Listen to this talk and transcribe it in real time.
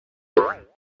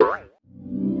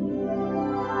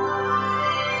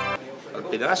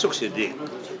pinasok si Dick,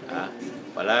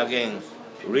 palaging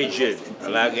rigid,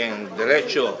 palaging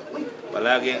diretso,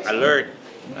 palaging alert,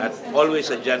 at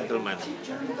always a gentleman.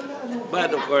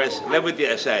 But of course, levity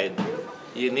aside,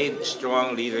 you need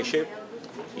strong leadership.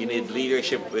 You need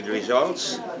leadership with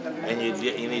results, and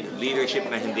you need leadership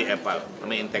na hindi epal, na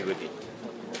may integrity.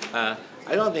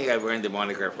 I don't think I've earned the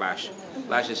moniker Flash.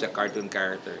 Flash is a cartoon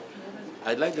character.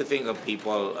 I'd like to think of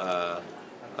people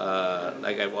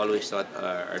like I've always thought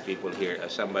are people here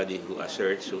as somebody who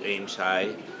asserts, who aims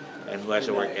high, and who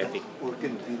has a work ethic.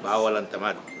 Bawal ang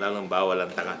tamad, lalong bawal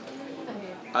ang tanga.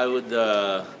 I would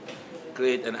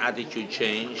create an attitude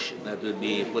change that would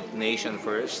be put nation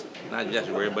first, not just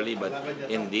verbally, but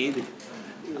indeed.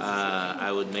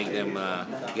 I would make them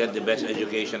get the best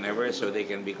education ever so they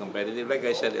can be competitive. Like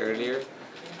I said earlier,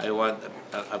 I want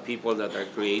a people that are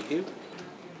creative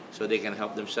so they can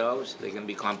help themselves, they can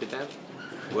be competent,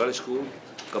 well-schooled,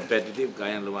 competitive,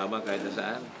 kayang lumabang kahit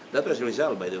saan. That was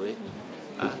Rizal, by the way.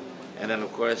 And then,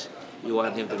 of course, you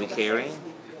want him to be caring.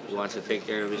 He wants to take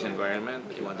care of his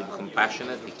environment. He wants to be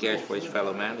compassionate. He cares for his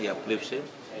fellow man. He uplifts him,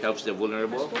 helps the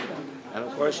vulnerable. And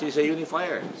of course, he's a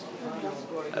unifier.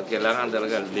 At kailangan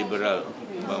talaga liberal,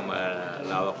 ibang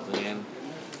malawak niyan.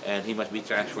 And he must be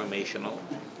transformational.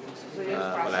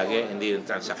 Palagi, hindi yung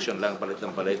transaction lang, palit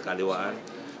ng palit, kaliwaan.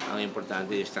 Ang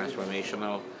importante is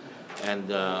transformational.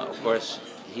 And of course,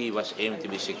 he was aimed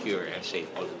to be secure and safe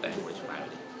all the time for his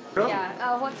family.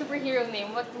 Yeah. What superhero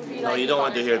name? What would you like? No, you don't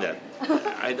want to hear that.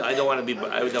 I don't want to be.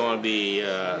 I don't want to be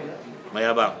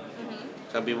mayabang.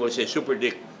 Some people say Super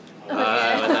Dick.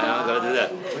 I'm not gonna do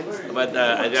that. But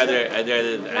I'd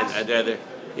rather.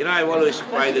 You know, I've always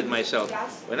prided myself.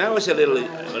 When I was a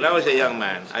young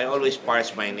man, I always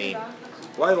parsed my name.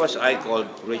 Why was I called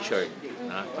Richard?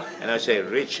 And I say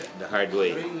Rich the hard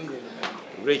way.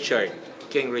 Richard,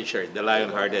 King Richard, the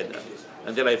lion-hearted.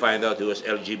 Until I find out he was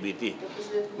LGBT.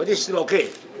 But it's still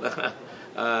okay.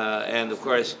 And of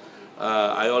course,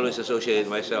 I always associated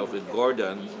myself with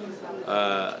Gordon,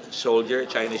 soldier,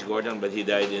 Chinese Gordon, but he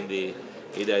died in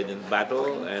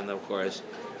battle. And of course,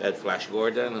 that Flash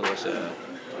Gordon, who was a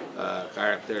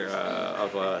character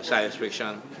of science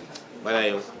fiction. But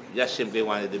I just simply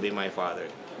wanted to be my father.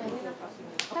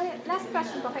 Last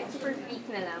question po, kahit super brief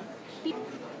na lang.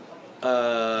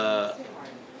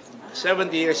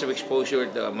 70 years of exposure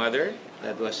to a mother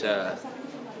that was a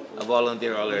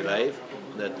volunteer all her life,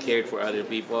 that cared for other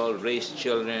people, raised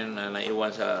children na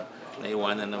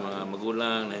naiwanan ng mga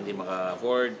magulang na hindi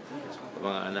maka-afford,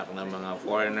 mga anak ng mga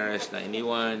foreigners na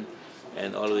iniwan,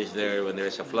 and always there when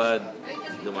there's a flood,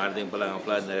 dumarating pa lang ang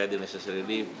flood, na readiness sa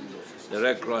relief. The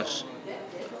Red Cross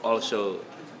also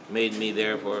made me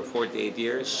there for 48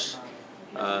 years,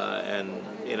 and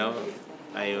you know,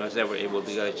 I was never able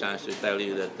to get a chance to tell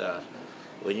you that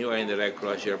when you are in the Red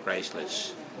Cross, you're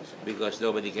priceless because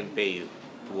nobody can pay you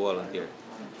to volunteer.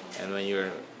 And when you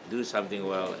do something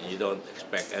well and you don't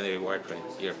expect any reward for it,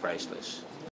 you're priceless.